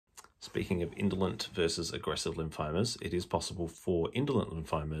Speaking of indolent versus aggressive lymphomas, it is possible for indolent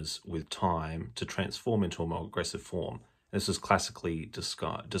lymphomas with time to transform into a more aggressive form. This was classically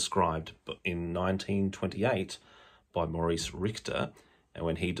described in 1928 by Maurice Richter, and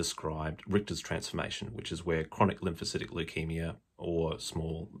when he described Richter's transformation, which is where chronic lymphocytic leukemia or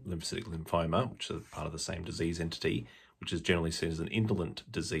small lymphocytic lymphoma, which are part of the same disease entity, which is generally seen as an indolent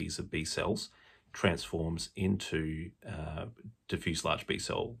disease of B cells, transforms into diffuse large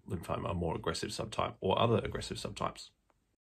B-cell lymphoma, a more aggressive subtype, or other aggressive subtypes.